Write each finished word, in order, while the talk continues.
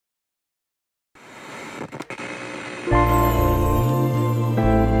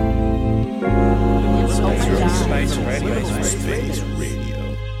Space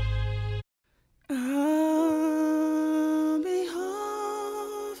Radio. I'll be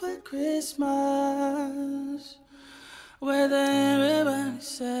home for Christmas, whether everybody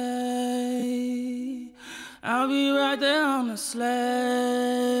say I'll be right there on the sleigh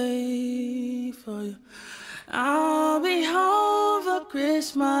for you. I'll be home for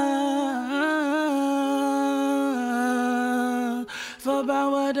Christmas, for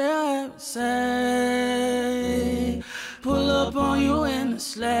about what they say. Pull up on you in the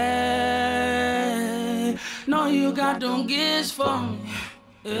sleigh. Know you got them gifts for me,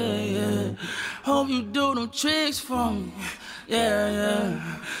 yeah, yeah. Hope you do them tricks for me, yeah,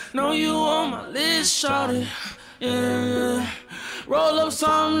 yeah. Know you on my list, shawty, yeah, yeah. Roll up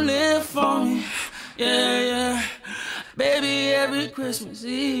something lit for me, yeah, yeah. Baby, every Christmas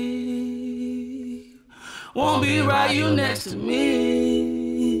Eve won't be right, you next to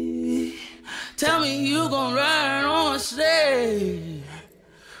me. Tell me you gon' ride on a sleigh,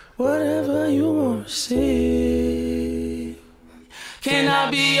 whatever you wanna see. Can I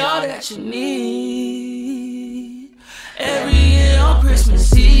be all that you need every year on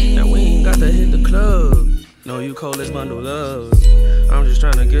Christmas Eve? Now we ain't got to hit the club. No, you cold as bundle love. I'm just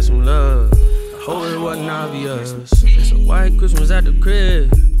tryna get some love. I hope it wasn't obvious. It's a white Christmas at the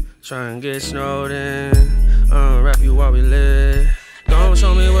crib. Try and get snowed in. Unwrap you while we live. Don't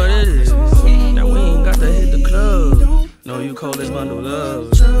show me what it is. Now we ain't got to hit the club. No, you cold as bundle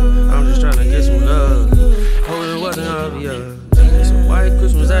love. I'm just tryna get some love. Hope it wasn't obvious. It's a white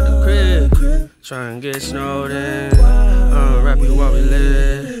Christmas at the crib. Try and get snowed in. Unwrap you while we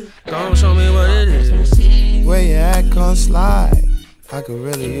live. Don't show me what it is. Where you at, come slide. I could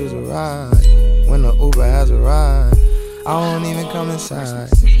really use a ride. When the Uber has arrived, I won't even come inside.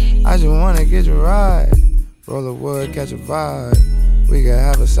 I just wanna get you right. Roll the wood, catch a vibe. We could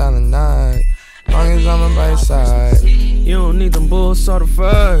have a silent night, long as I'm by your side. You don't need them bulls, sort of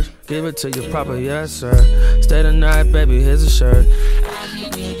first. Give it to you proper, yes sir. Stay the night, baby, here's a shirt.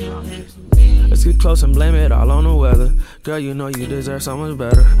 Let's get close and blame it all on the weather. Girl, you know you deserve so much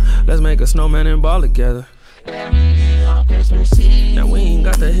better. Let's make a snowman and ball together. Now we ain't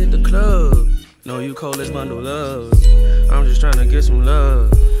got to hit the club. No, you cold as bundle love. I'm just tryna get some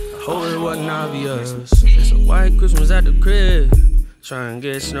love. I hope it wasn't obvious. It's a white Christmas at the crib. Try and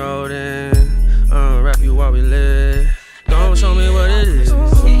get snowed in. Unwrap you while we live. Don't show me what it is.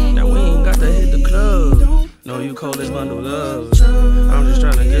 Now we ain't got to hit the club. No, you cold as bundle love. I'm just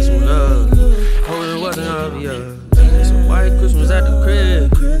tryna get some love. Hope it wasn't obvious. It's a white Christmas at the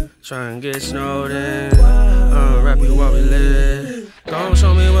crib. Try and get snowed in. Unwrap you while we live. Don't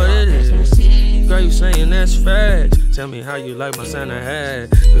show me what it is. Girl, you saying that's facts. Tell me how you like my Santa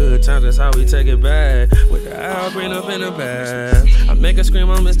hat. Good times, that's how we take it back. With the Albreen up in the bath. I make her scream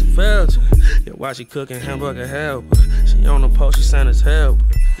on Mr. Phelps. Yeah, while she cooking hamburger helper. She on the post, she Santa's helper.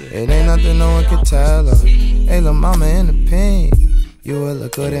 Yeah. It ain't nothing no one can tell her. Hey, lil' mama in the pink. You will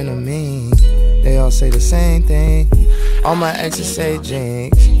look good in a mean. They all say the same thing. All my exes say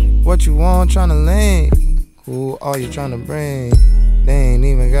jinx. What you want, tryna link? Who all you tryna bring? They ain't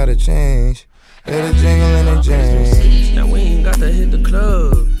even gotta change. They're the jingle and the jing. Now we ain't got to hit the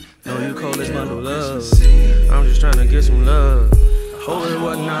club. No, you cold as bundle love. I'm just tryna get some love. I hope it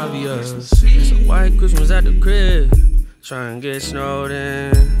wasn't obvious. It's a white Christmas at the crib. Try and get snowed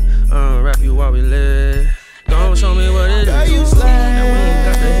in. Unwrap you while we live. Don't show me what it is. Now we ain't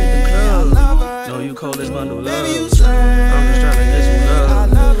got to hit the club. No, you cold as bundle love. I'm just tryna get some love.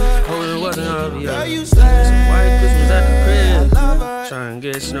 Hope it wasn't obvious. It's a white Christmas at the crib. Try and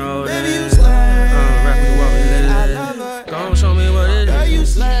get snowed in. Unwrap you while we live. Don't show me what it is. Girl, you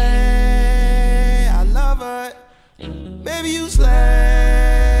slay, I love her. Baby, you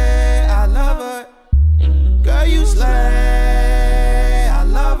slay, I love her. Girl, you slay, I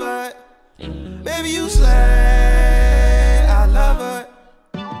love her. Baby, you slay, I love her.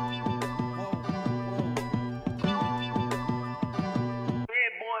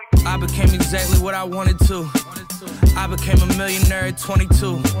 I became exactly what I wanted to. I became a millionaire at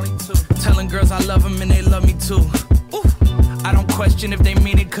 22. Telling girls I love them and they love me too. Ooh. I don't question if they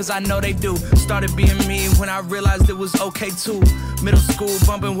mean it, cause I know they do. Started being me when I realized it was okay too. Middle school,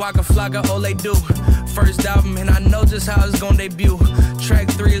 bumping Waka Flocka, all they do. First album, and I know just how it's gonna debut.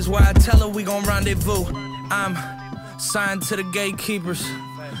 Track 3 is why I tell her we gon' rendezvous. I'm signed to the gatekeepers.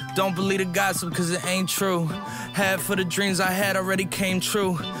 Don't believe the gossip, cause it ain't true. Half of the dreams I had already came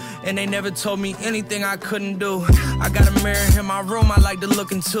true. and they never told me anything I couldn't do. I got a mirror in my room I like to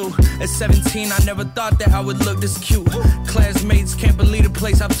look into. At 17, I never thought that I would look this cute. Classmates can't believe the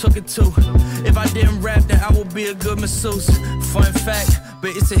place I took it to. If I didn't rap, then I would be a good masseuse. Fun fact,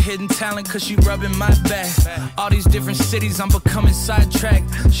 but it's a hidden talent cause she rubbing my back. All these different cities, I'm becoming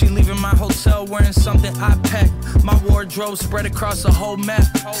sidetracked. She leaving my hotel wearing something I packed. My wardrobe spread across the whole map.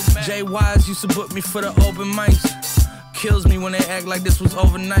 Jay Wise used to book me for the open mics. Kills me when they act like this was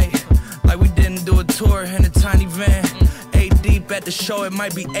overnight. Like we didn't do a tour in a tiny van. 8 deep at the show, it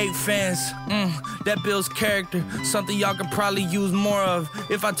might be 8 fans. That builds character, something y'all could probably use more of.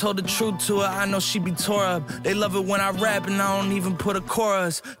 If I told the truth to her, I know she'd be tore up. They love it when I rap and I don't even put a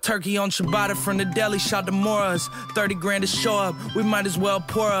chorus. Turkey on ciabatta from the deli, shot to Moras. 30 grand to show up, we might as well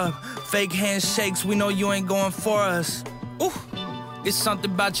pour up. Fake handshakes, we know you ain't going for us. Ooh, it's something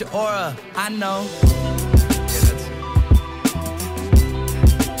about your aura, I know.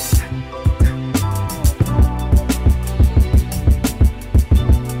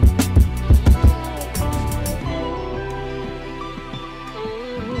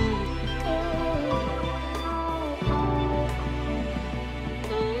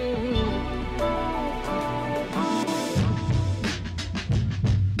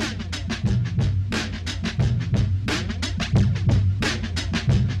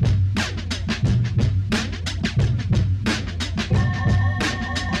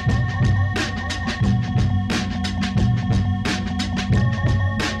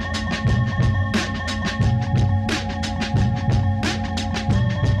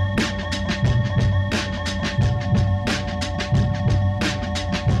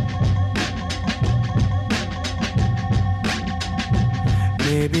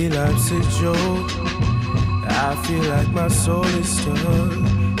 Maybe life's a joke. I feel like my soul is stuck.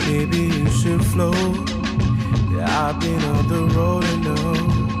 Maybe you should float. Yeah, I've been on the road and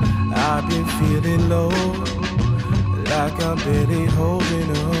know I've been feeling low. Like I'm barely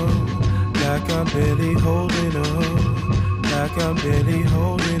holding on. Like I'm barely holding on. Like I'm barely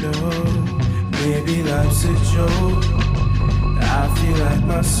holding on. Maybe life's a joke. I feel like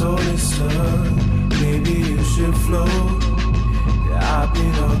my soul is stuck. Maybe you should float. I've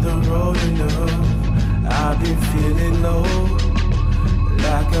been on the road and know I've been feeling low.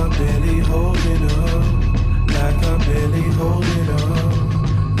 Like I'm barely holding on. Like I'm barely holding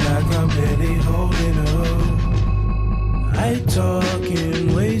on. Like I'm barely holding on. I talk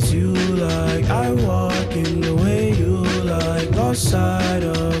in ways you like. I walk in the way you like. Lost sight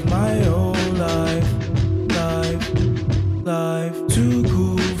of my own life. Too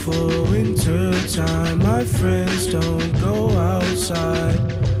cool for winter time. My friends don't go outside.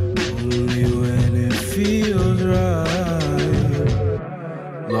 Only when it feels right.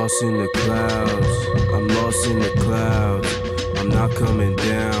 Lost in the clouds. I'm lost in the clouds. I'm not coming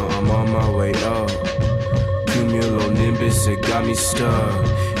down. I'm on my way up. Cumulonimbus, it got me stuck.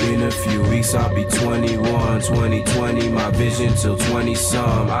 In a few weeks I'll be 21, 2020, my vision till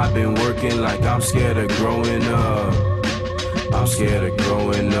 20-some. I've been working like I'm scared of growing up. I'm scared of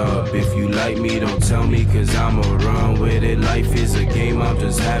growing up. If you like me, don't tell me, cause I'ma run with it. Life is a game, I'm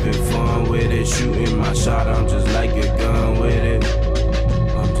just having fun with it. Shooting my shot, I'm just like a gun with it.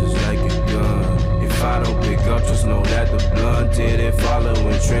 I'm just like a gun. If I don't pick up, just know that the blunt did it.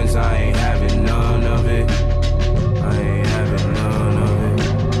 Following trends, I ain't having none of it. I ain't having none of it.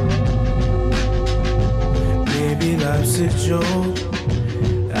 Maybe life's a joke.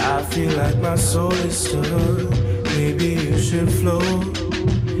 I feel like my soul is stuck. Maybe you should float.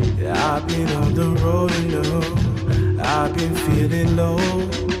 Yeah, I've been on the road and know I've been feeling low.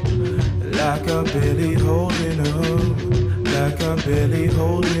 Like I'm barely holding on. Like I'm barely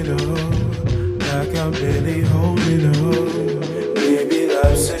holding on. Like I'm barely holding on. Maybe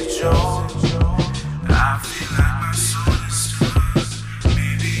life's a joke. I feel like my soul is stuck.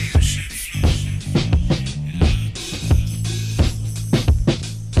 Maybe you should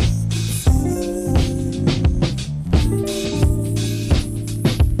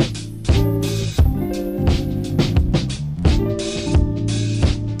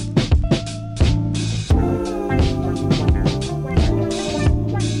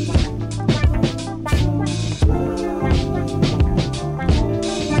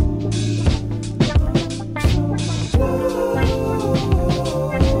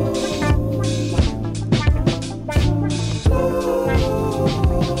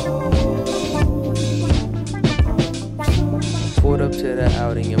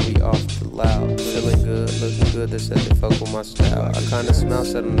kinda smell,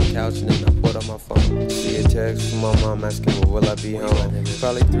 sat on the couch and then I pulled out my phone. See a text from my mom asking, well, will I be home?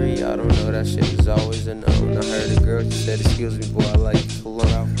 Probably 3, I don't know, that shit is always a no. I heard a girl, she said, excuse me, boy, I like you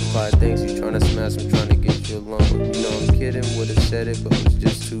cologne. probably thinks you tryna smash, I'm tryna get you alone. You know I'm kidding, would've said it, but was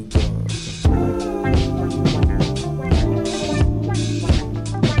just too gone.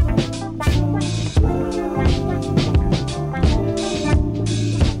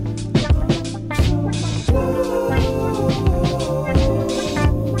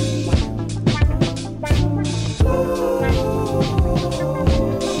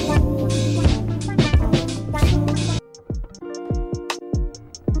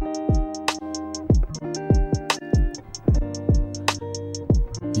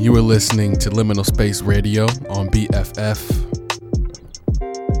 You are listening to Liminal Space Radio on BFF.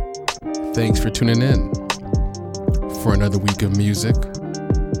 Thanks for tuning in for another week of music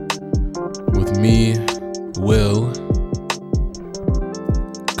with me, Will,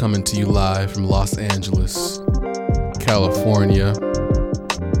 coming to you live from Los Angeles, California.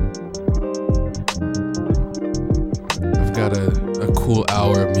 I've got a cool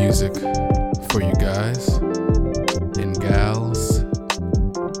hour of music for you guys and gals.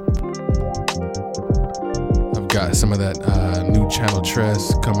 Got some of that new Channel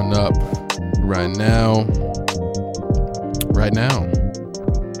Tress coming up right now.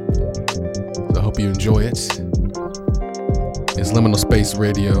 So I hope you enjoy it. It's Liminal Space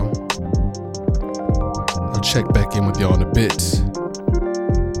Radio. I'll check back in with y'all in a bit.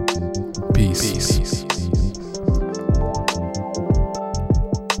 Peace.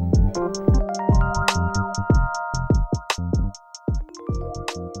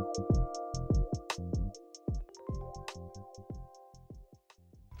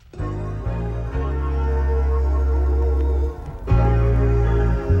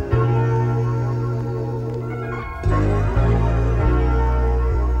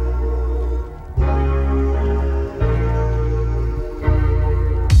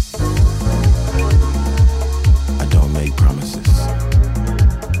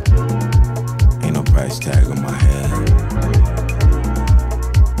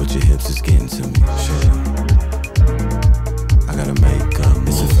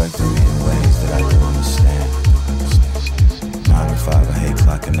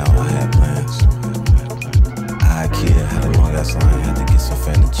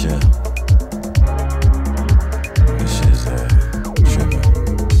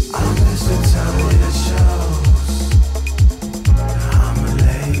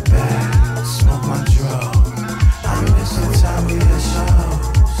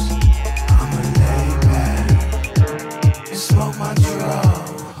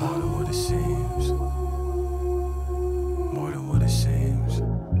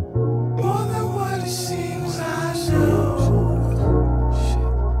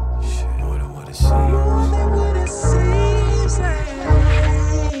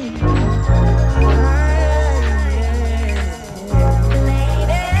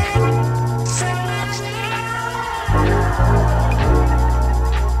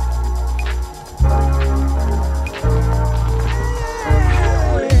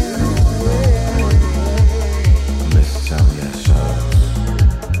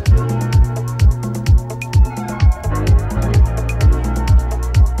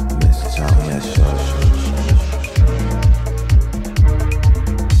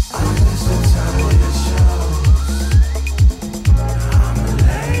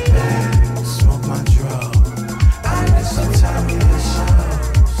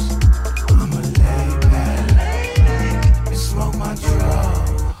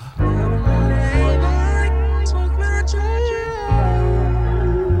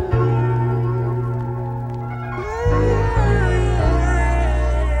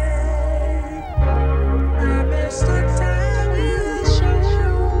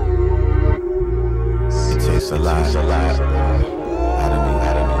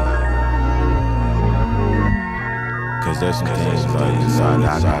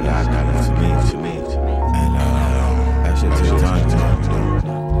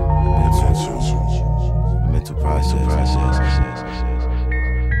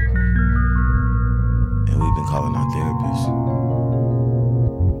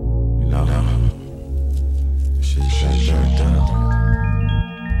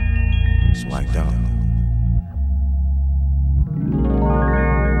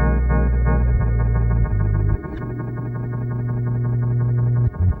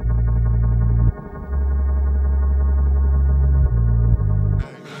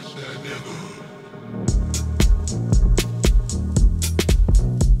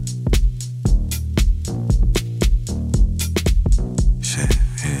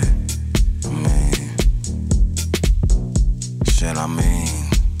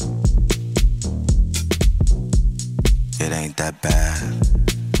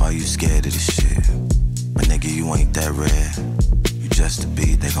 why you scared of this shit? My nigga, you ain't that rare. You just a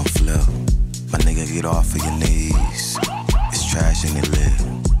beat, they gon' flip. My nigga, get off of your knees. It's trash and it lit.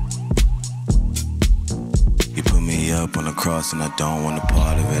 You put me up on the cross and I don't want a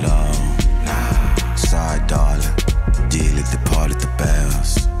part of it all. Nah, sorry, darling. Deal at the part at the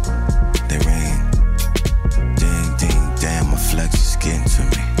bells. They ring. Ding, ding, damn, my flex is getting to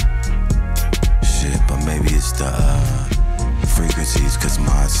me. Shit, but maybe it's the frequencies, cause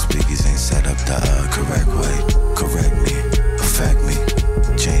my speakers ain't set up the correct way. Correct me, affect me,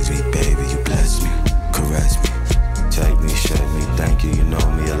 change me, baby, you bless me, caress me, take me, shake me, thank you, you know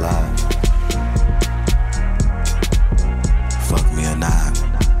me a lot. Fuck me or not?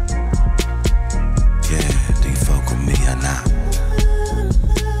 Yeah, do you fuck with me or not?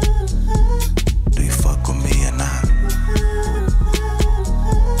 Do you fuck with me or not?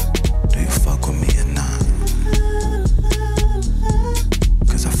 Do you fuck with me or not?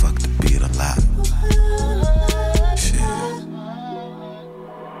 Cause I fuck the beat a lot. Shit.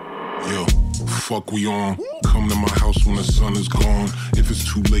 Yo, fuck we on. Come to my house when the sun is gone. If it's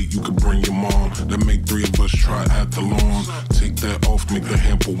too late, you can bring your mom. Then make 3 of us try at the lawn. Take that off, make the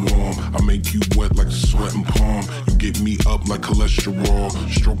hamper warm. I make you wet like sweat and palm. You get me up like cholesterol.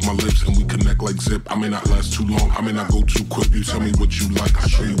 Stroke my lips and we connect like zip. I may not last too long, I may not go too quick. You tell me what you like, I'll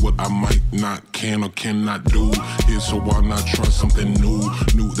show you what I might not, can or cannot do. Here, so why not try something new?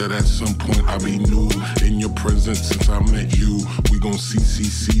 Knew that at some point I'd be new in your presence since I met you. We gon' see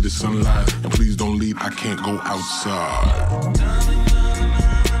the sunlight. And please don't leave, I can't go outside.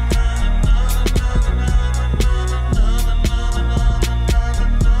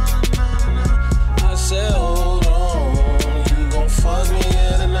 I said, hold on, you gon' fuck me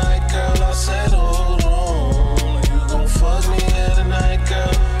here tonight, girl. I said, hold on, you gon' fuck me here tonight,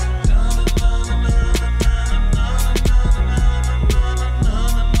 girl.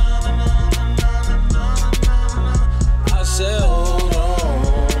 I said, hold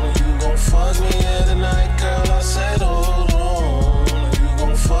on, you gon' fuck me here tonight, girl. I said, hold on, you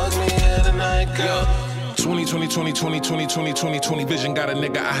gon' fuck me here tonight, girl. 20 vision got a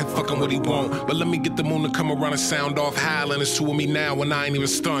nigga out here fucking what he want. But let me get the moon to come around and sound off howling. It's two of me now and I ain't even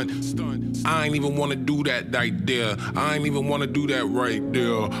stunned. I ain't even wanna do that right there. I ain't even wanna do that right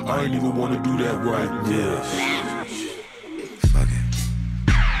there. I ain't even wanna do that right there. Fuck it.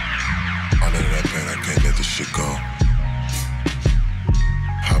 Under that pain, I can't let this shit go.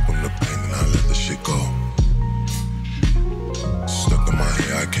 Hop on the pain and I let the shit go. Stuck in my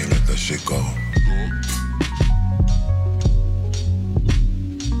head, I can't let that shit go.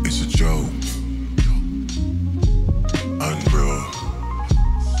 It's a joke. Unreal.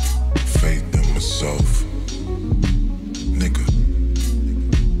 Faith in myself. Nigga.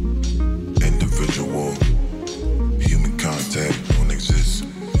 Individual. Human contact don't exist.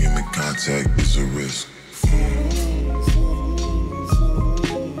 Human contact is a risk.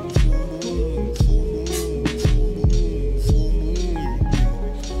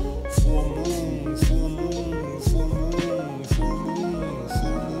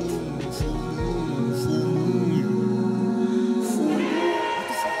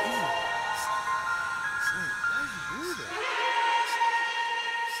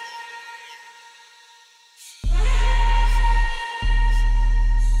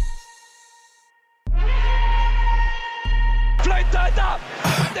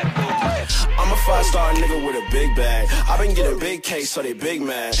 I'm a 5-star nigga with a big bag. I been getting big cake, so they big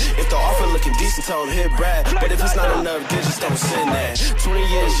mad. If the offer looking decent, tell them hit Brad. But if it's not enough, then just don't send that. 20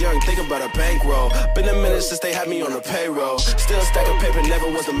 years young, think about a bankroll. Been a minute since they had me on the payroll. Still stack of paper, never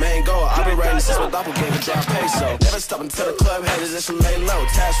was the main goal. I been writing since my doppelganger drop peso. Never stop until the club haters and some lay low.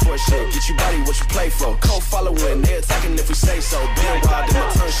 Task force shit, get you body what you play for. Co-following, they attacking if we say so. Been wild, in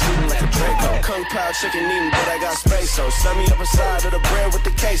my tongue shooting like a Draco. Kung Pao chicken eating, but I got space, so send me up inside of the bread with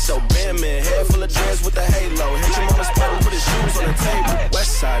the queso. Bandman, head full of dreads with the halo. Hit your mama's spot and put his shoes on the table.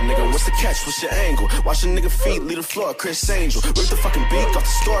 West side nigga, what's the catch? What's your angle? Watch a nigga feet leave the floor, Chris Angel. Rip the fucking beak off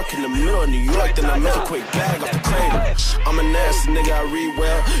the stork in the middle of New York, then I make a quick bag off the cradle. I'm a nasty nigga, I read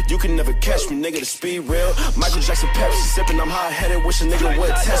well. You can never catch me, nigga, the speed real. Michael Jackson Pepsi sipping, I'm hot-headed. Wish a nigga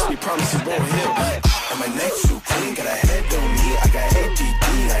would test me, promise he won't heal. And my neck too clean, got a head on me. I got ADD,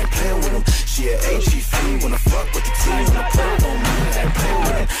 I ain't playing with him. She a AG fiend, wanna fuck with the team, wanna play on me, I ain't playing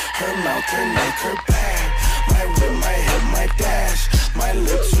with him. Her mouth, her neck, her back. My whip, my hip, my dash. My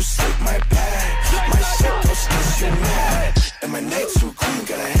lips too slick, my bag. My shit don't skis you mad. And my neck too clean,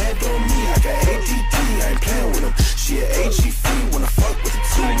 got a head on me. I got ADD, I ain't playing with him. She a AG fiend, wanna fuck with the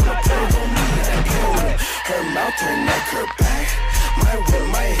team, wanna play on me, I ain't playing with him. Her mouth, her neck, her back. My whip,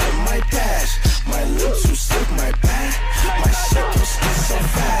 my hip, my dash. My lips too slick, my bag. My shit don't skis so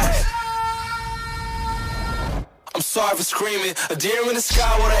fast. sorry for screaming. A deer in the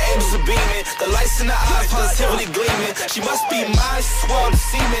sky while the angels are beaming. The lights in the eyes positively gleaming. She must be mine, she swore the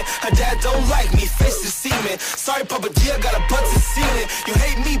semen. Her dad don't like me, face the semen. Sorry, Papa G, I got a butt to ceiling. You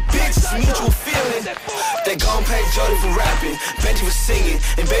hate me, bitch, it's mutual feeling. They gon' pay Jody for rapping, Benji for singing,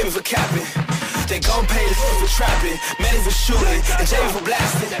 and Baby for capping. They gon' pay the for trapping, Manny for shooting, and Jamie for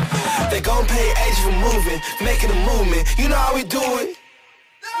blasting. They gon' pay Age for moving, making a movement. You know how we do it.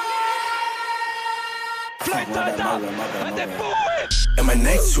 And my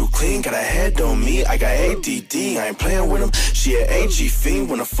neck too clean, got a head on me. I got ADD, I ain't playing with him. She an AG fiend,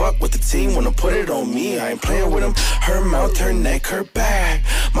 wanna fuck with the team, wanna put it on me. I ain't playing with him. Her mouth, her neck, her back.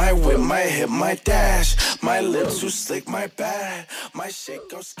 My whip, my hip, my dash. My lips too slick, my bad. My shit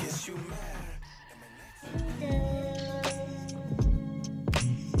gon' skis you mad.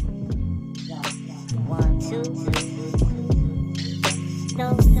 1, 2, 3.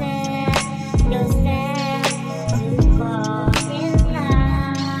 No sad, no sad.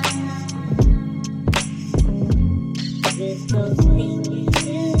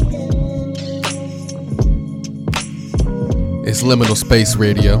 It's Liminal Space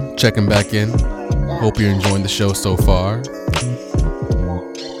Radio, checking back in. Hope you're enjoying the show so far.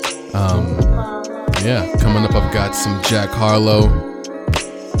 Yeah, coming up I've got some Jack Harlow.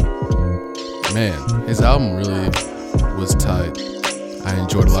 Man, his album really was tight. I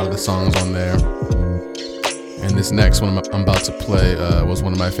enjoyed a lot of the songs on there. And this next one I'm about to play was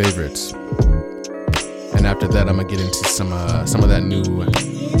one of my favorites. And after that, I'm gonna get into some of that new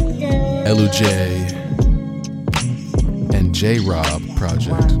LUJ and J-Rob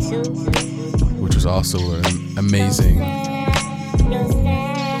project, which was also an amazing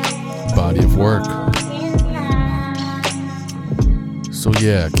body of work. So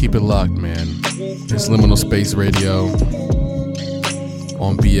yeah, keep it locked, man. It's Liminal Space Radio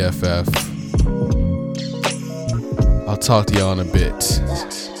on BFF. I'll talk to y'all in a bit.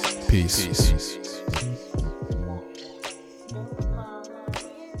 Peace.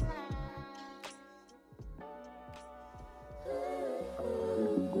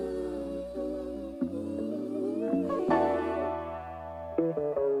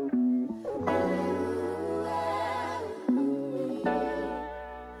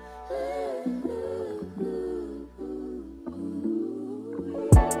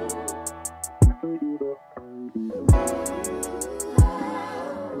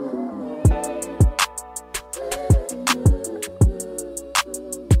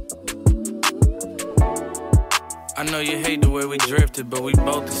 I know you hate the way we drifted, but we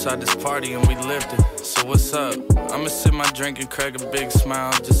both decided this party and we lived it. So what's up? I'ma sip my drink and crack a big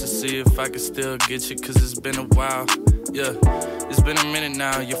smile just to see if I can still get you, cause it's been a while. Yeah, it's been a minute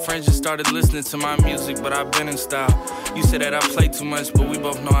now. Your friends just started listening to my music, but I've been in style. You say that I play too much, but we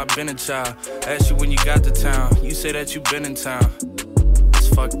both know I've been a child. Asked you when you got to town, you say that you been in town. It's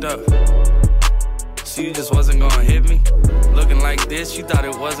fucked up. So you just wasn't gonna hit me? Looking like this, you thought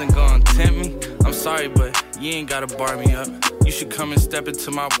it wasn't gonna tempt me? I'm sorry, but you ain't gotta bar me up. You should come and step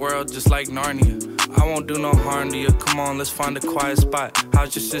into my world just like Narnia. I won't do no harm to you. Come on, let's find a quiet spot.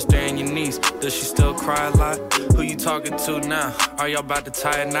 How's your sister and your niece? Does she still cry a lot? Who you talking to now? Are y'all about to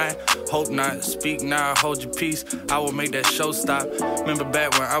tie a knot? Hope not. Speak now, hold your peace. I will make that show stop. Remember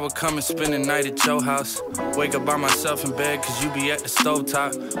back when I would come and spend the night at your house? Wake up by myself in bed cause you be at the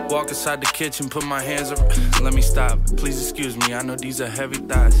stovetop. Walk inside the kitchen, put my hands around. Let me stop. Please excuse me, I know these are heavy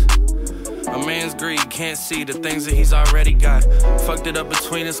thoughts. A man's greed can't see the things that he's already got. Fucked it up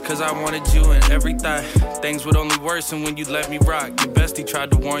between us cause I wanted you in every thought. Things would only worsen when you let me rock. Your bestie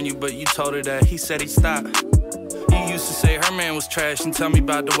tried to warn you, but you told her that he said he'd stop. You used to say her man was trash and tell me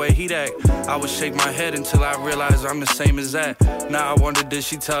about the way he'd act. I would shake my head until I realized I'm the same as that. Now I wonder, did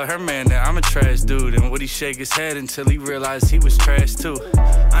she tell her man that I'm a trash dude? And would he shake his head until he realized he was trash too?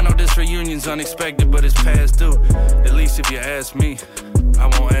 I know this reunion's unexpected, but it's past due. At least if you ask me, I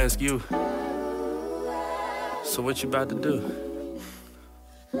won't ask you. So what you about to do?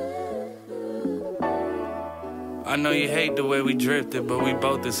 I know you hate the way we drifted, but we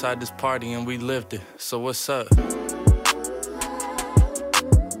both inside this party and we lived it. So what's up?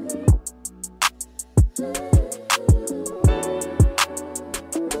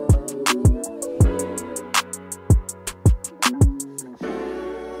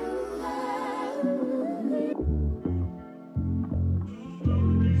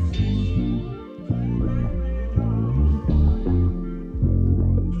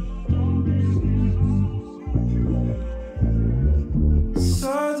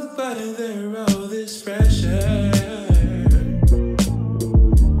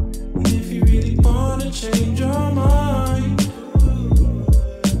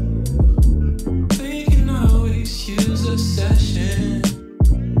 Use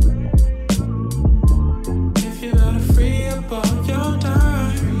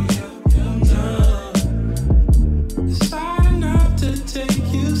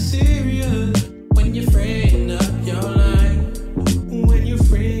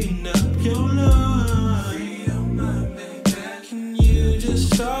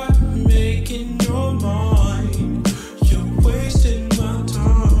start making your mind? You're wasting my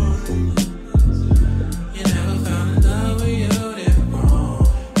time. You never found love when you did wrong.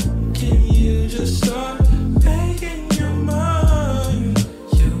 Can you just start making your mind?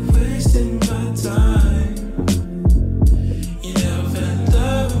 You're wasting my time. You never found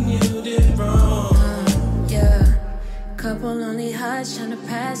love when you did wrong. Yeah, couple lonely hearts trying to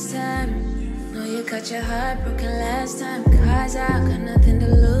pass time. Know you got your heart broken last time. Cards out, got nothing to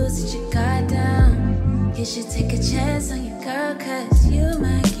lose, sit your guard down. You should take a chance on your girl, cause you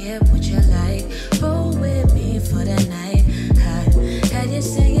might get what you like. Roll with me for the night. Had you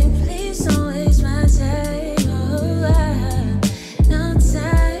singing, please don't waste my time. Oh, no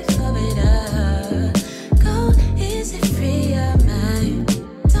time for it all. Go easy, free your mind.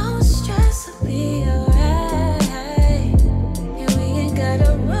 Don't stress, I'll be alright. Yeah, we ain't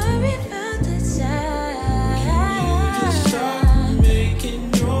gotta worry about the time. Just start making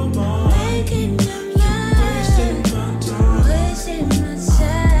your mind. Making your You're wasting my time. wasting my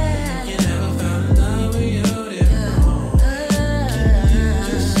time. You never found love when you did wrong.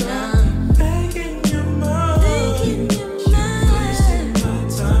 Just start making your mind. Making your You're wasting my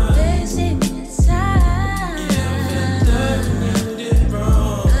time. wasting my time. You never found love when you did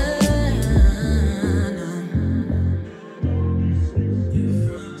wrong.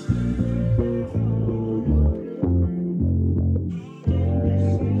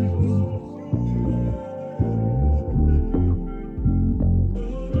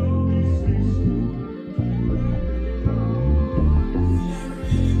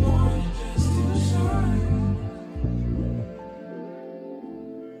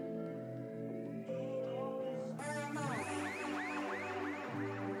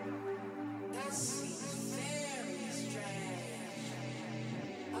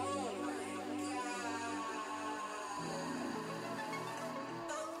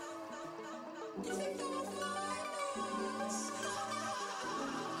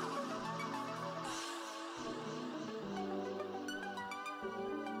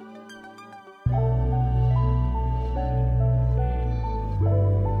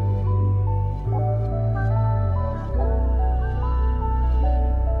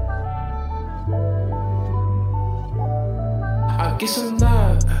 I get some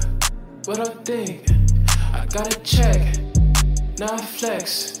love, what I think. I gotta check, now I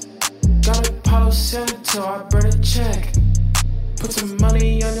flex. Got a Palo Santo, I burn a check. Put some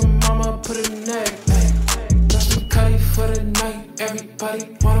money on your mama, put a neck. Got some cutty for the night,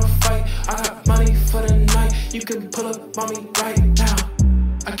 everybody wanna fight. I got money for the night, you can pull up on me right now.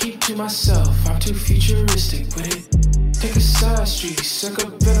 I keep to myself, I'm too futuristic with it. Take a side street,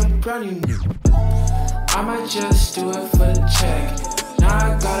 circumvent around you. I might just do it for the check. Now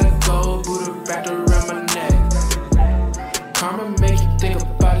I gotta go, Buddha wrapped around my neck. Karma make you think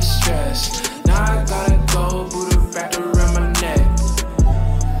about the stress. Now I gotta go, Buddha wrapped around my neck.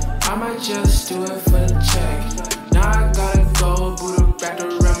 I might just do it for the check. Now I gotta go, Buddha wrapped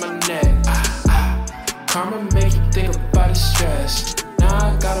around my neck. Karma make you think about the stress. Now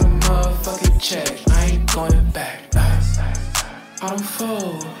I got a motherfucking check. I ain't going back. I don't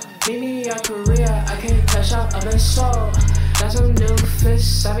fold. Meet me out Korea, I can't cash out of the soul. Got some new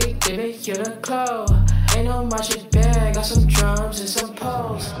fists, I be giving you the glow. Ain't no marching band, got some drums and some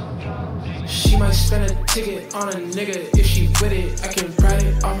poles. She might spend a ticket on a nigga if she with it. I can write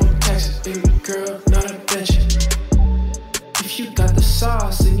it off on taxes, baby girl, not a bench. If you got the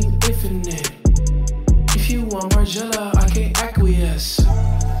sauce, then you infinite. If you want Margiela, I can't acquiesce.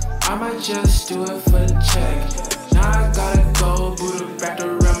 I might just do it for the check. Now I gotta go, Buddha wrapped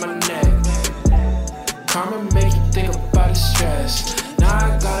around my neck. Karma make you think about the stress. Now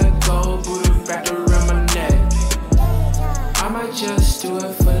I gotta go, Buddha wrapped around my neck. I might just do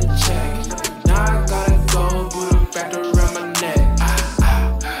it for the check. Now I gotta go, Buddha wrapped around my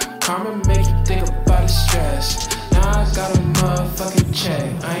neck. Karma make you think about the stress. Now I got a motherfucking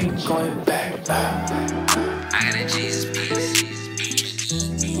check. I ain't going back. I got a Jesus piece.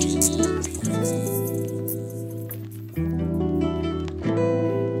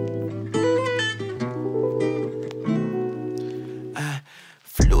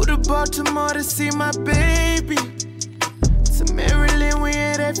 Baltimore to see my baby. To Maryland, we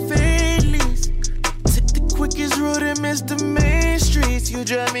ain't at Faileys. Took the quickest route and missed the main streets. You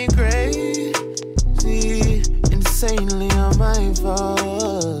drive me crazy, insanely on my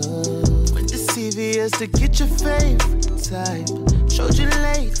fault. Went to CVS to get your favorite type. Showed you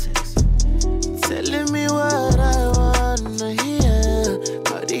latex, telling me what I wanna hear.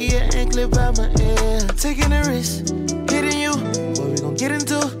 Cartier anklet by my ear. Taking a risk, hitting you. What we gon' get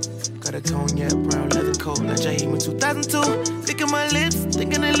into? Got a cognac brown leather coat, like Jaheim in 2002. Licking my lips,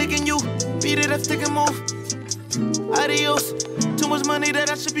 thinking of licking you. Beat it up, stick and move. Adios, too much money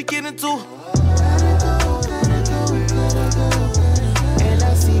that I should be getting to.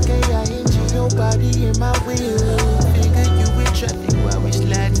 L-I-C-K-I-N-G, your body in my wheel. Figure you in traffic while we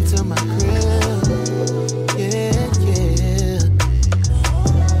slide into my crib. Yeah, yeah.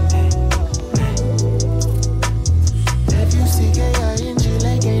 F-U-C-K-I-N-G,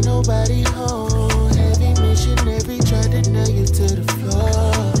 like ain't nobody home. Heavy missionary, try to nail you to the floor.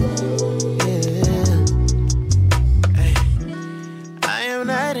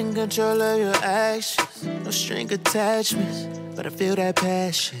 In control of your actions, no string attachments, but I feel that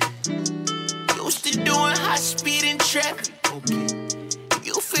passion. Used to doing high speed in traffic. Okay,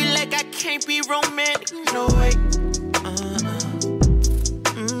 you feel like I can't be romantic. No way.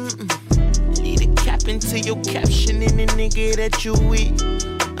 Need a cap into your caption and the nigga that you with.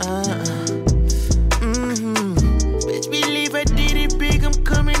 Bitch, believe I did it big. I'm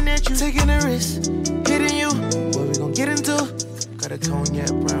coming at you, taking a risk, hitting you. What we gon' get into? Got a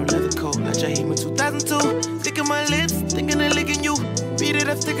cognac, brown leather coat, like Jaheim in 2002. Sticking my lips, thinking of licking you. Beat it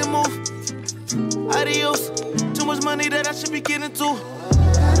up, stick and move. Adios, too much money that I should be getting to.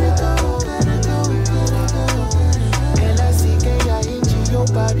 L-I-C-K-I-N-G, your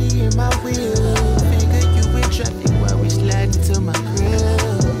body in my wheel. Figure you in traffic while we slide into my crib.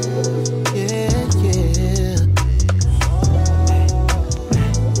 Yeah, yeah.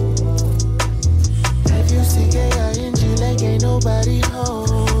 F-U-C-K-I-N-G, like ain't nobody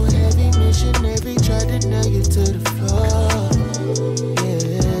home. Heavy missionary, try to nail you to the floor.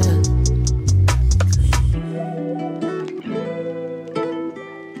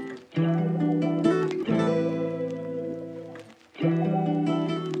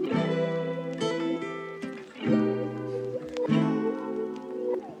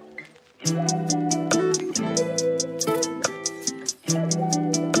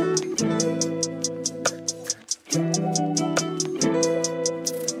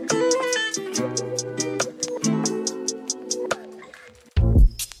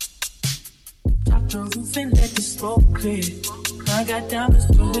 I got diamonds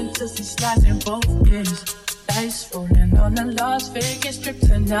blowing till she slides in both ends. Dice rolling on the Las Vegas strip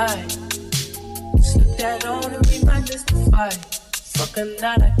tonight. Slip that on and we might miss the fight. Fuck a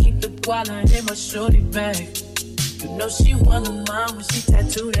night, I keep the guala in my shorty bag. You know she one of mine when she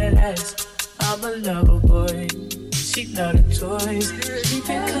tattooed that ass. I'm a lover boy, she love the toys. She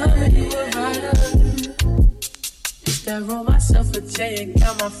been coming, you a rider. It's that roll myself a J and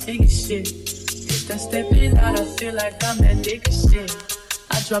count my figure shit. That stepping out, I feel like I'm that nigga shit.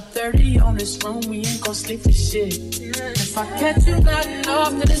 I drop 30 on this room, we ain't gon' sleep for shit. If I catch you nodding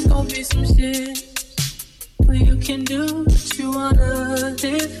off, then it's gon' be some shit. But you can do what you wanna,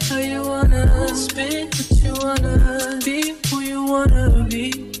 live how you wanna, spin what you wanna, be who you wanna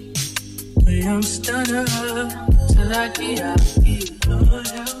be. But I'm stunner till I get. You can do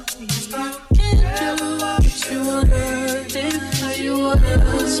what you wanna, live how you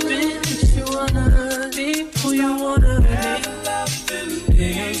wanna, spin what you wanna, be who you wanna be.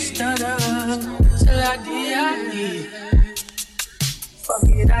 Ain't stunner till I get. Fuck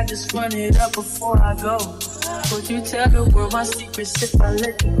it, I just run it up before I go. Would you tell the world my secrets if I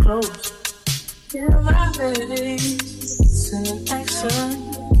let you close? Yeah, my ladies, sending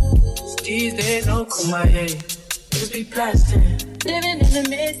action. These days don't come my way. Niggas be blasting. Living in the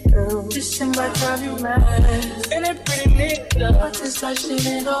middle, this shit might drive you mad. Feeling pretty nigga, this life shit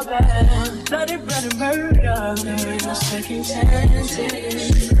ain't no bad. Bloody bread and murder, there ain't no second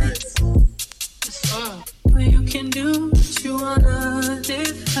chances. But you can do what you wanna,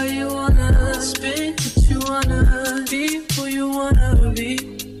 live how you wanna, spin what you wanna, be who you wanna be.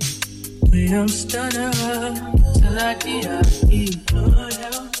 But I'm stunner till I get. You can do what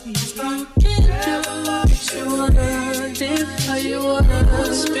you wanna, live how you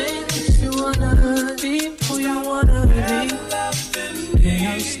wanna, spin what you wanna, be who you wanna be. But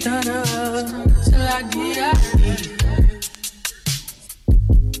I'm stunner till I get.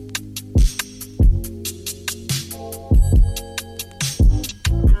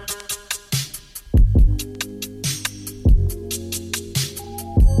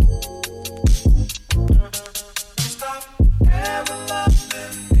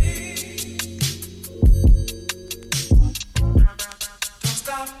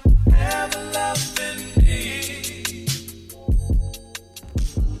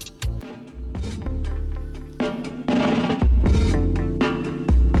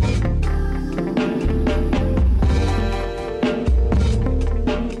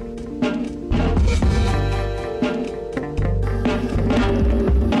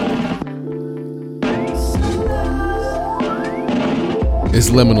 It's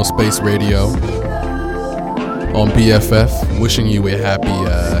Liminal Space Radio on BFF. Wishing you a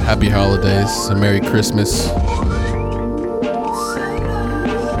happy holidays, a Merry Christmas.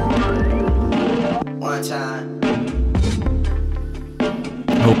 One time.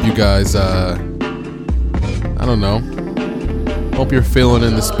 Hope you guys, I don't know. Hope you're feeling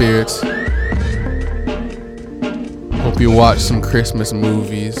in the spirit. Hope you watch some Christmas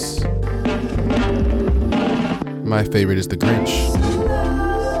movies. My favorite is The Grinch.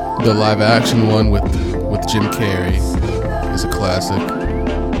 The live action one with Jim Carrey is a classic.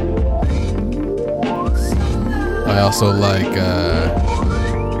 I also like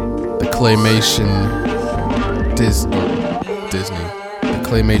the claymation Disney. The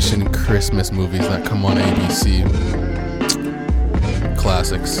claymation Christmas movies that come on ABC.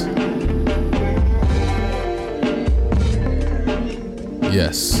 Classics.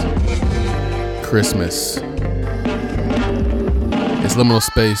 Yes. Christmas. It's Liminal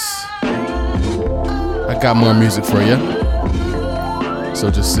Space. I got more music for you. So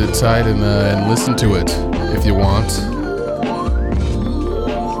just sit tight and listen to it if you want.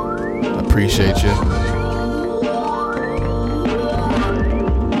 Appreciate you.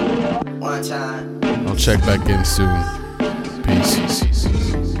 One time. I'll check back in soon. Peace.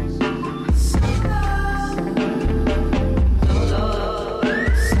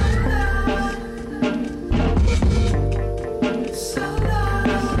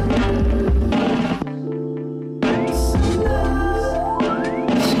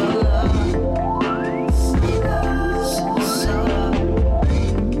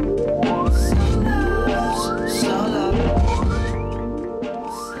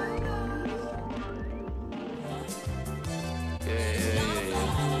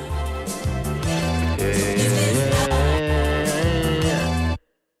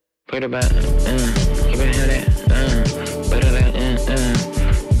 Put it back, you can hear that, put it back,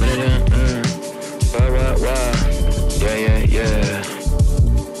 put it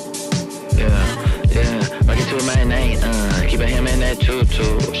yeah, rock it to my night, keep a him in that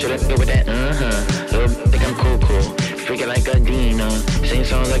tutu, should I go with that, little think I'm cool, freaking like a Dina, sing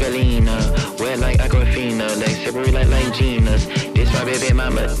songs like a Lena, wet like Aquafina, like separate like Gina's, this my baby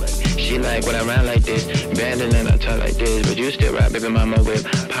mama, she like when I ride like this, better than I talk like this, but you still ride baby mama with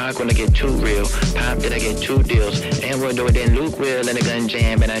Pac when I get too real, Pop did I get 2 deals, and we'll do it then Luke will, and a gun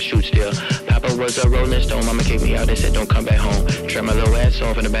jam and I shoot still, Papa was a rolling stone, mama kicked me out and said don't come back home, try my little ass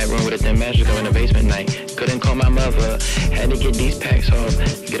off in the back room with a thin mattress in the basement night, couldn't call my mother, had to get these packs off,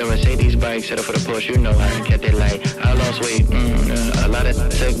 get a Mercedes bike, set up for the Porsche, you know I kept it light, I lost weight, a lot of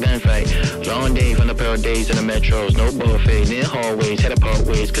sick gunfight, long day from the pearl days in the metros, no buffet, in hallways, had to part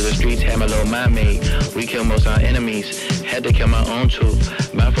ways, cause the streets had my little mind made, we killed most our enemies, had to kill my own too,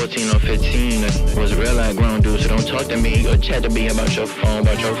 by 14 or 15, was real like grown dude, so don't talk to me or chat to me about your phone,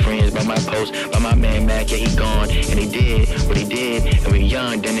 about your friends, about my post, about my man Mac, yeah he gone, and he did what he did, and we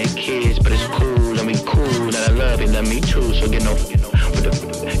young, then they kids, but it's cool, and we cool, and I love, he love me too, so get no, with the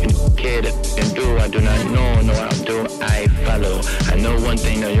kid and do, I do not know, no I do, I follow, I know one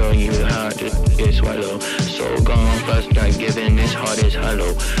thing that you hard to get swallow, so gone first, not giving, this heart is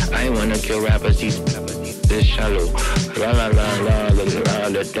hollow, I ain't wanna kill rappers, this shallow, la la la la la la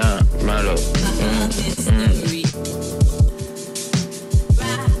la da, malo,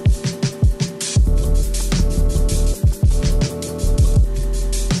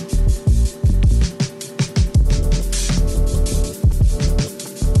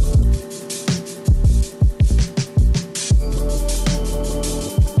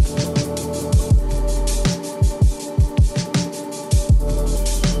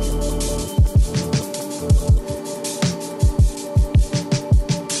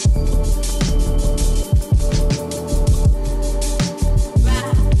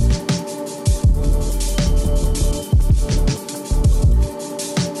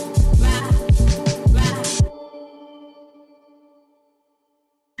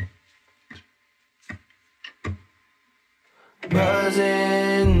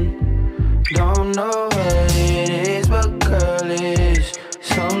 buzzing, don't know what it is, but girlish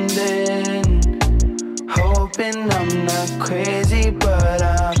something. Hoping I'm not crazy, but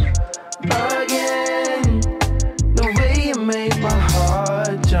I'm bugging. The way you make my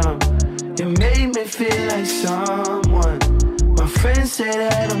heart jump, you made me feel like someone. My friends say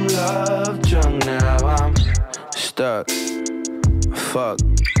that I'm love drunk, now I'm stuck. Fuck.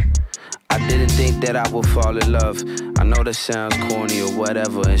 I didn't think that I would fall in love. I know that sounds corny or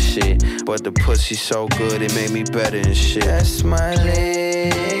whatever and shit, but the pussy so good it made me better and shit. That's my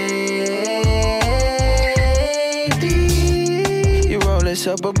lady. You roll let's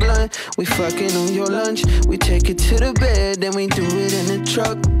up a blunt. We fucking on your lunch. We take it to the bed, then we do it in the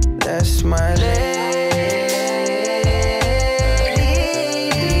truck. That's my lady.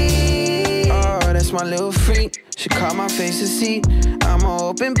 Oh, that's my little freak. She call my face a seat. I'm an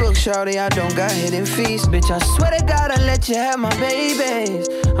open book, shawty, I don't got hidden fees. Bitch, I swear to God, I let you have my babies.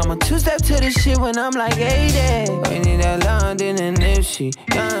 I'm a two-step to this shit when I'm like 80. We need that London and Nipsey,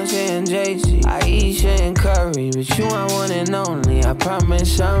 Beyonce and Jay-Z, Aisha and Curry, but you are one and only. I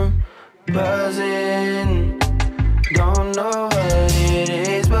promise I'm buzzing. Don't know what it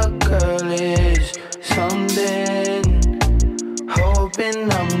is, but girl, it's something.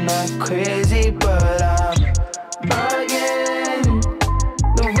 Hoping I'm not crazy, but I'm bugging.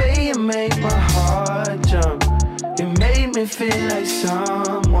 The way you make my heart jump, you made me feel like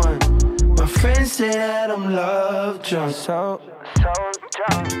someone. My friends say that I'm love drunk, so drunk.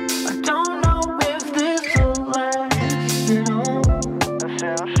 I don't know if this will last, you know. I say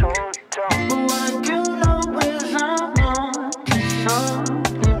I'm so drunk, but what I do know is I'm on to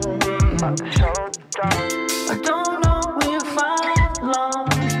something. I'm so drunk. I don't know if I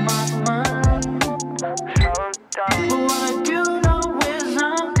lost my mind. But what I do know is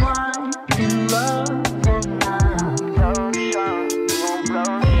I'm blind in love and I'm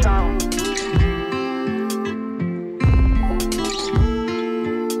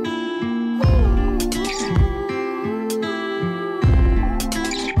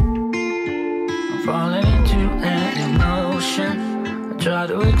falling into an emotion. I try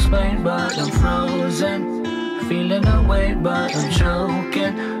to explain, but I'm frozen. Feeling away, but I'm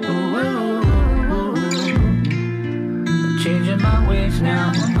choking. Ooh, changing my ways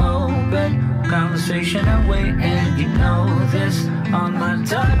now, I'm open. Conversation away, and you know this. On my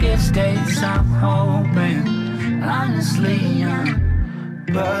darkest days, I'm hoping. Honestly, I'm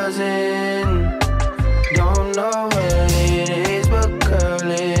buzzing. Don't know what it is, but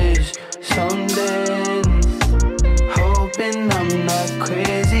girl, it's something. Hoping I'm not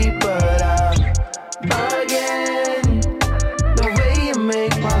crazy, but I'm bugging. The way you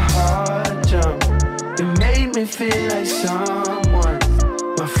make my heart jump, you made me feel like someone.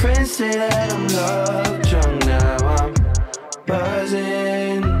 My friends say that I'm love drunk, now I'm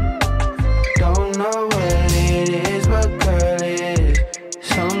buzzing. Don't know what it is, but girl, it's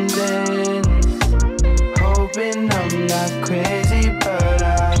something. Hoping I'm not crazy, but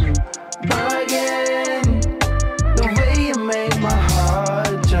I'm bugging. The way you make my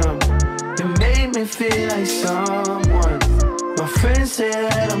heart jump, you made me feel like someone. My friends say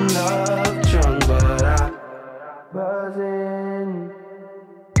that I'm love drunk, but I'm buzzing.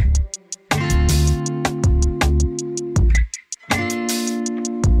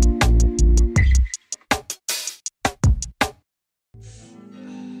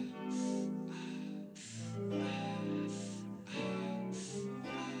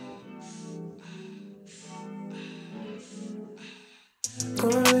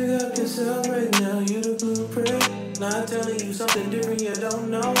 Come on, wake up yourself right now, you the blueprint. Not telling you something different you don't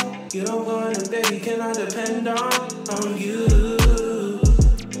know. You don't want it, baby, can I depend on you?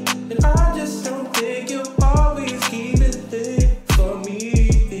 And I just don't think you always keep it thick for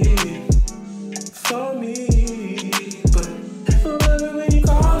me. For me. But forever when you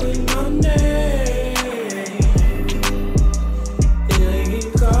calling my name, yeah, you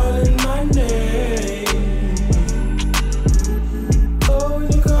keep calling my name.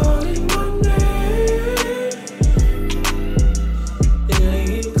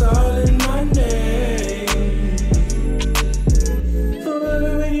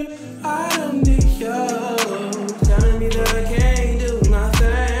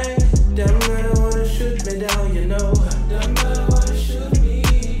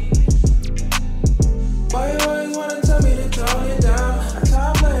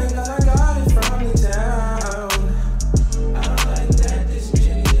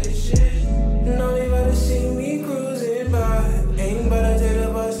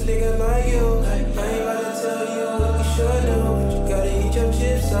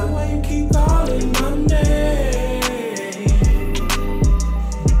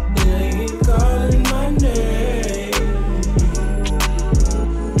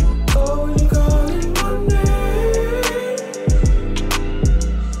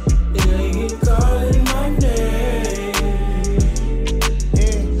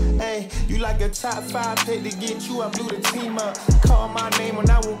 Top 5 pick to get you, I blew the team up. Call my name when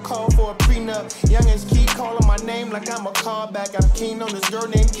I won't call for a prenup. Youngins keep calling my name like I'm a callback. I'm keen on this girl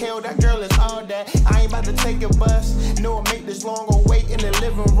named Kel, that girl is all that. I ain't about to take a bus, no I make this long or wait in the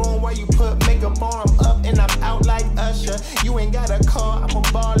living room while you put makeup on. I'm up and I'm out like Usher. You ain't got a car, I'm a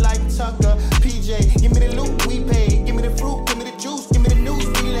ball like Tucker. PJ, give me the loot, we paid. Give me the fruit, give me the juice, give me the new.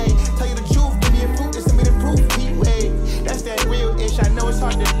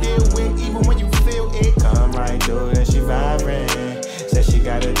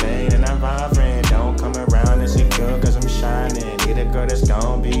 everything and I'm vibrant. Don't come around insecure cause I'm shining. Need a girl that's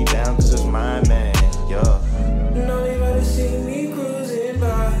gon' be down cause it's my man, yeah. No, you better see me cruising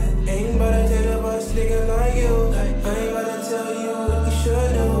by. Ain't about to take the bus nigga like you. I ain't about to tell you what you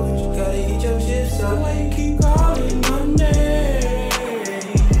should do, but you gotta get your shit up. Why you keep calling my name?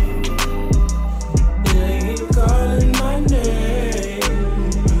 Yeah, you keep calling my name.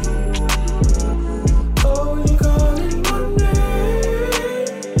 Oh, you calling my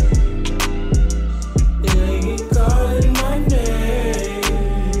name. Yeah, you keep calling my name.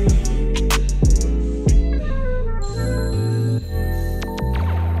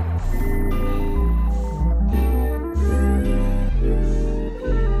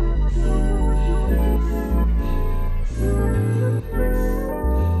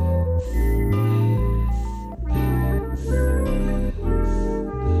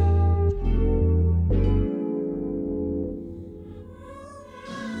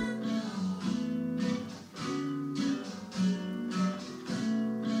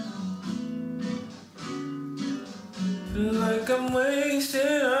 Feel like I'm wasting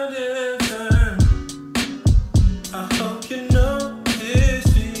all this time. I hope you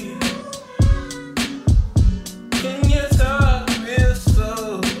notice me. Can you talk real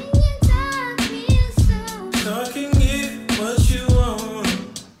slow? So I can get what you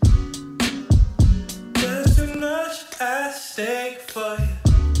want. There's too much at stake for you.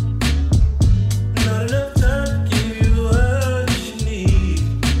 Not enough time to give you what you need.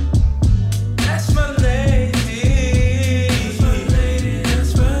 That's my lady.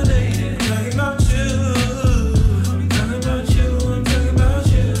 That's my lady. I'm talking about you. I'm talking about you. I'm talking about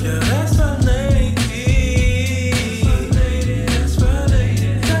you. Yeah, that's my lady. That's my lady.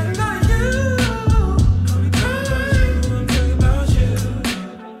 I'm talking about you. I'm talking about you.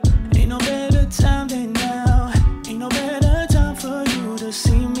 Ain't no better time than now. Ain't no better time for you.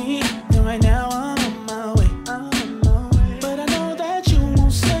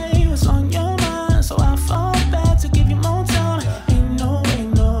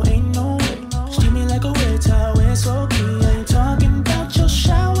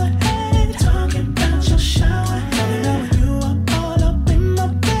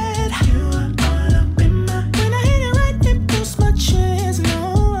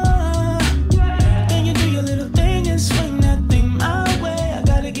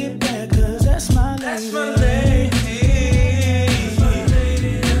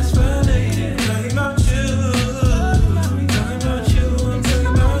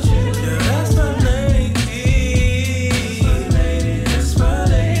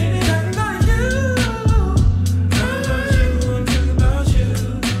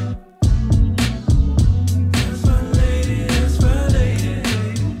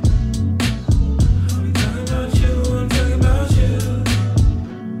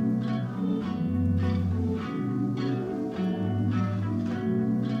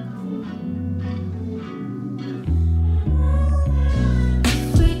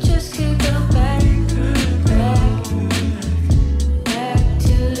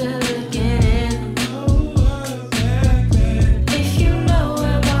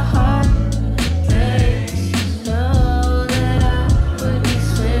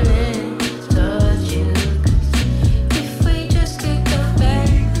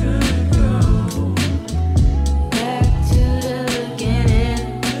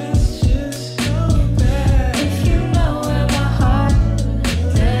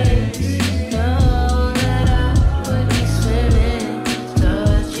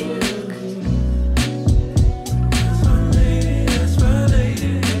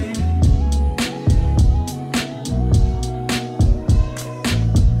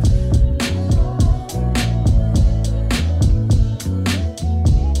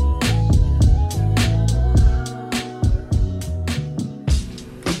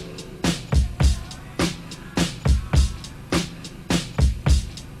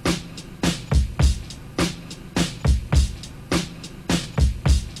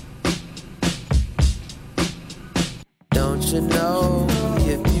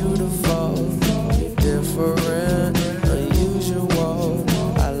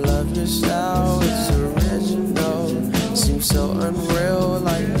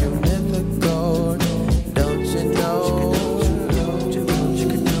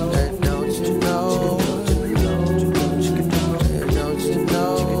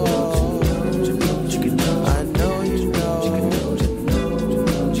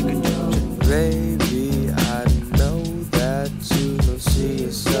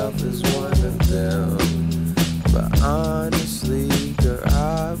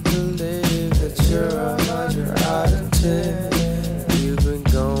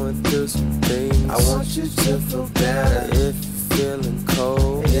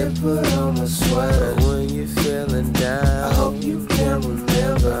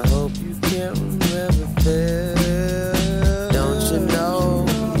 I hope you can't remember this. Don't you know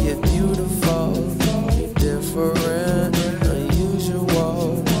you're beautiful, you're different,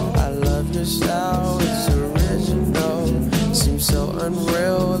 unusual. I love your style, it's original. Seems so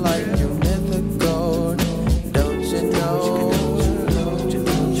unreal, like you're mythical. Don't you know? Don't you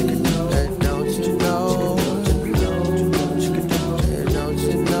know? Don't you know? I know you know.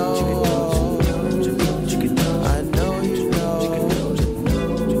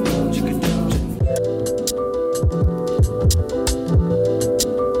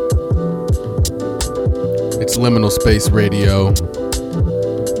 It's Liminal Space Radio.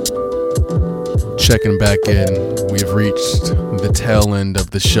 Checking back in. We've reached the tail end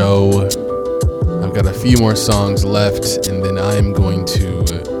of the show. I've got a few more songs left, and then I am going to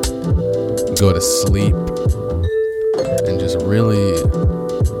go to sleep and just really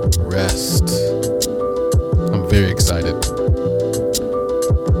rest. I'm very excited.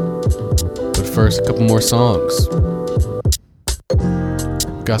 But first, a couple more songs.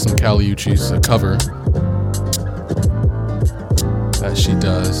 Got some Kali Uchis, a cover that she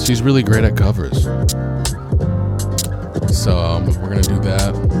does. She's really great at covers. So we're gonna do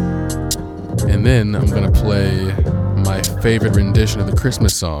that. And then I'm gonna play my favorite rendition of the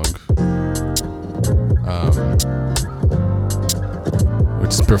Christmas song,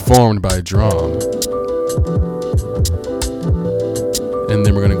 which is performed by Drum. And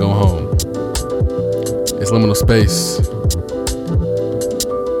then we're gonna go home. It's Liminal Space.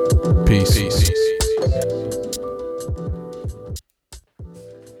 Peace.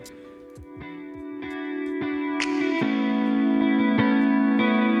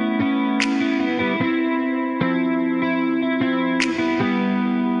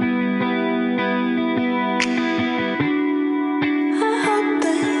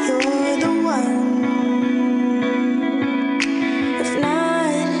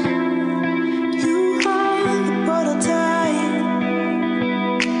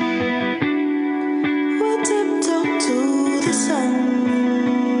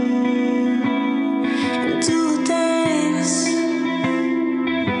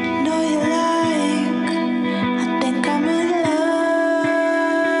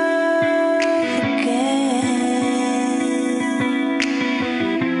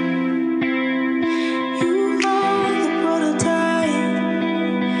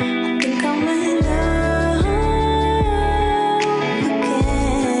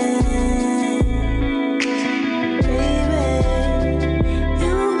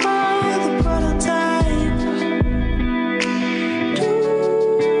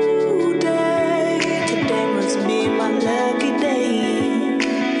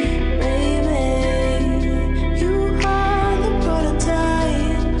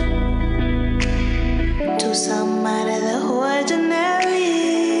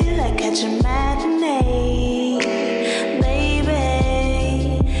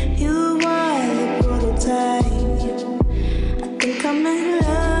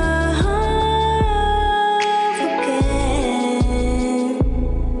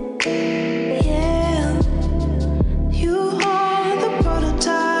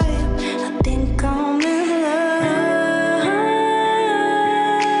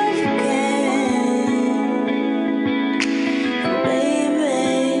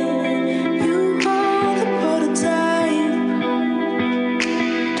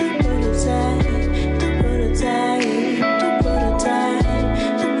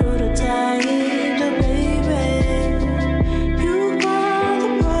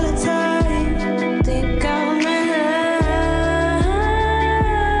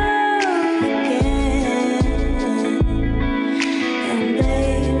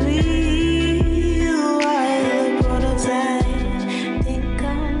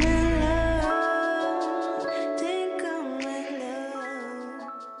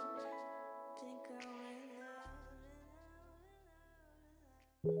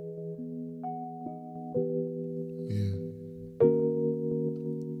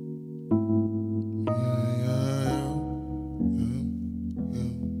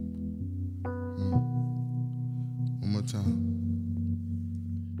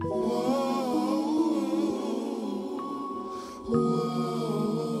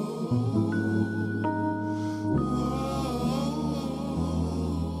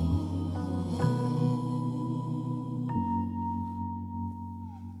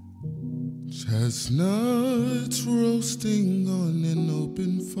 Chestnuts roasting on an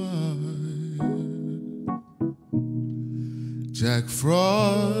open fire, Jack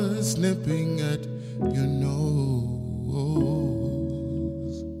Frost nipping at your nose,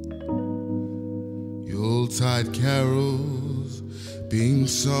 Yuletide carols being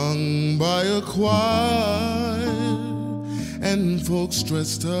sung by a choir and folks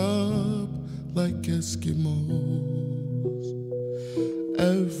dressed up like Eskimos.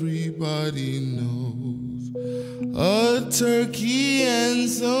 Everybody knows a turkey and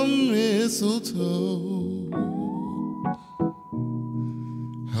some mistletoe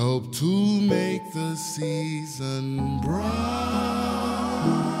help to make the season bright.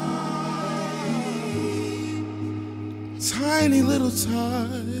 Tiny little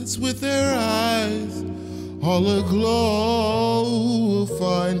tots with their eyes all aglow will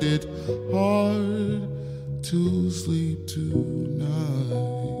find it hard to sleep tonight,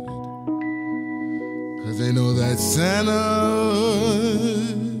 'cause they know that Santa's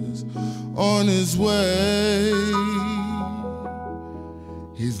on his way.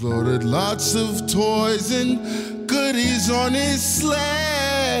 He's loaded lots of toys and goodies on his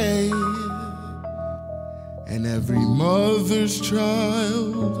sleigh, and every mother's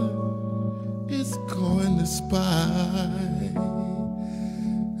child is going to spy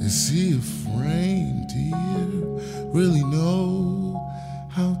to see if reindeer really know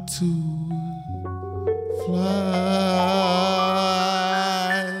how to fly.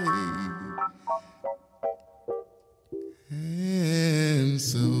 And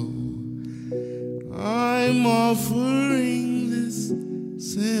so I'm offering this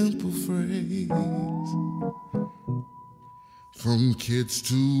simple phrase from kids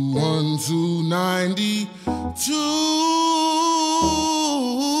to 1 to 92.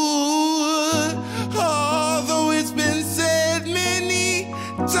 Although it's been said many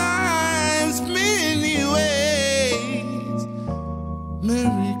times, many ways,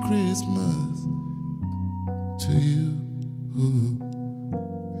 Merry Christmas to you.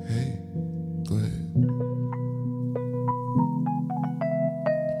 Hey, go ahead.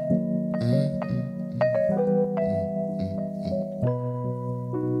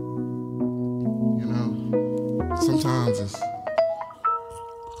 Sometimes it's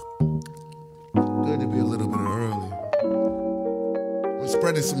good to be a little bit early. We're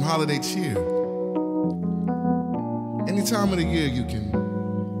spreading some holiday cheer. Any time of the year you can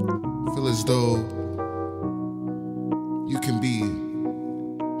feel as though you can be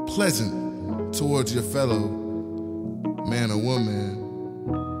pleasant towards your fellow man or woman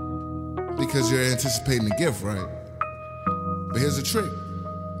because you're anticipating a gift, right? But here's the trick,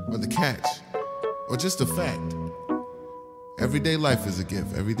 or the catch, or just the fact. Everyday life is a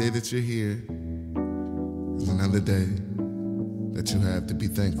gift. Every day that you're here is another day that you have to be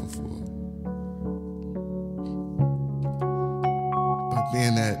thankful for. But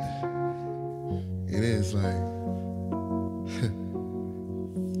being that it is like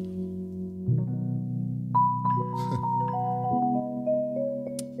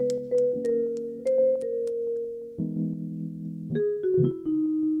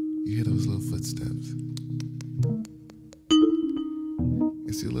you hear those little footsteps.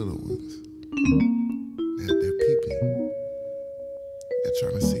 It's your little ones. They're peeping. They're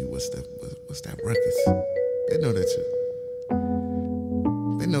trying to see what's that ruckus. They know that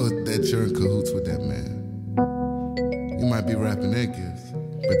you're in cahoots with that man. You might be wrapping their gifts,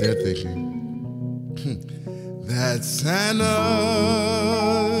 but they're thinking that Santa's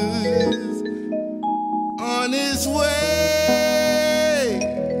on his way,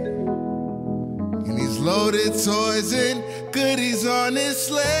 and he's loaded toys and goodies on his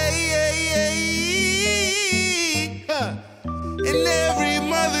sleigh, and every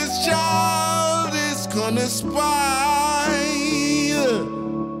mother's child is gonna spy,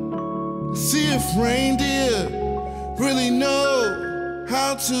 see if reindeer really know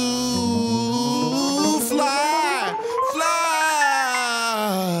how to fly.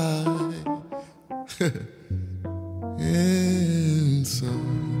 And so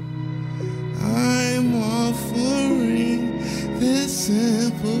I'm offering this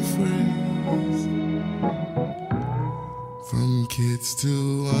simple phrase from kids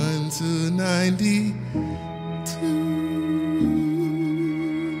to 1 to 92.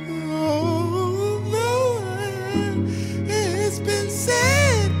 Although it's been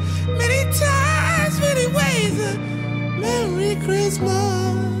said many times, many ways, Merry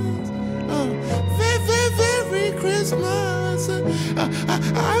Christmas, very Christmas. I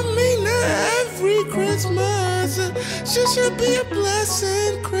mean every Christmas should be a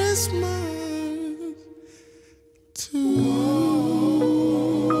blessed Christmas to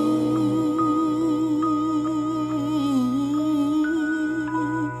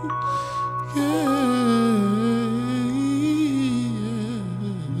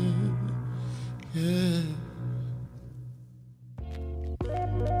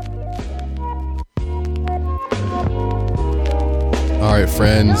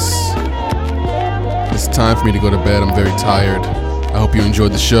friends. It's time for me to go to bed. I'm very tired. I hope you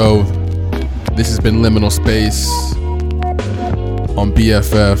enjoyed the show. This has been Liminal Space on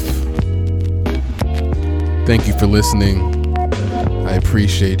BFF. Thank you for listening. I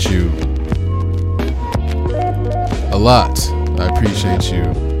appreciate you a lot. I appreciate you.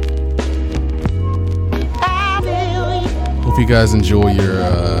 Hope you guys enjoy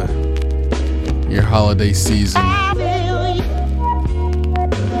your holiday season.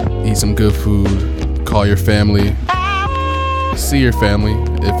 Eat some good food. Call your family. See your family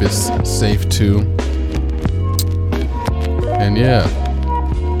if it's safe to. And yeah,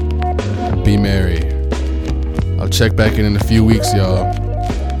 be merry. I'll check back in a few weeks, y'all.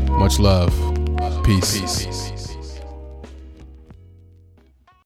 Much love. Peace.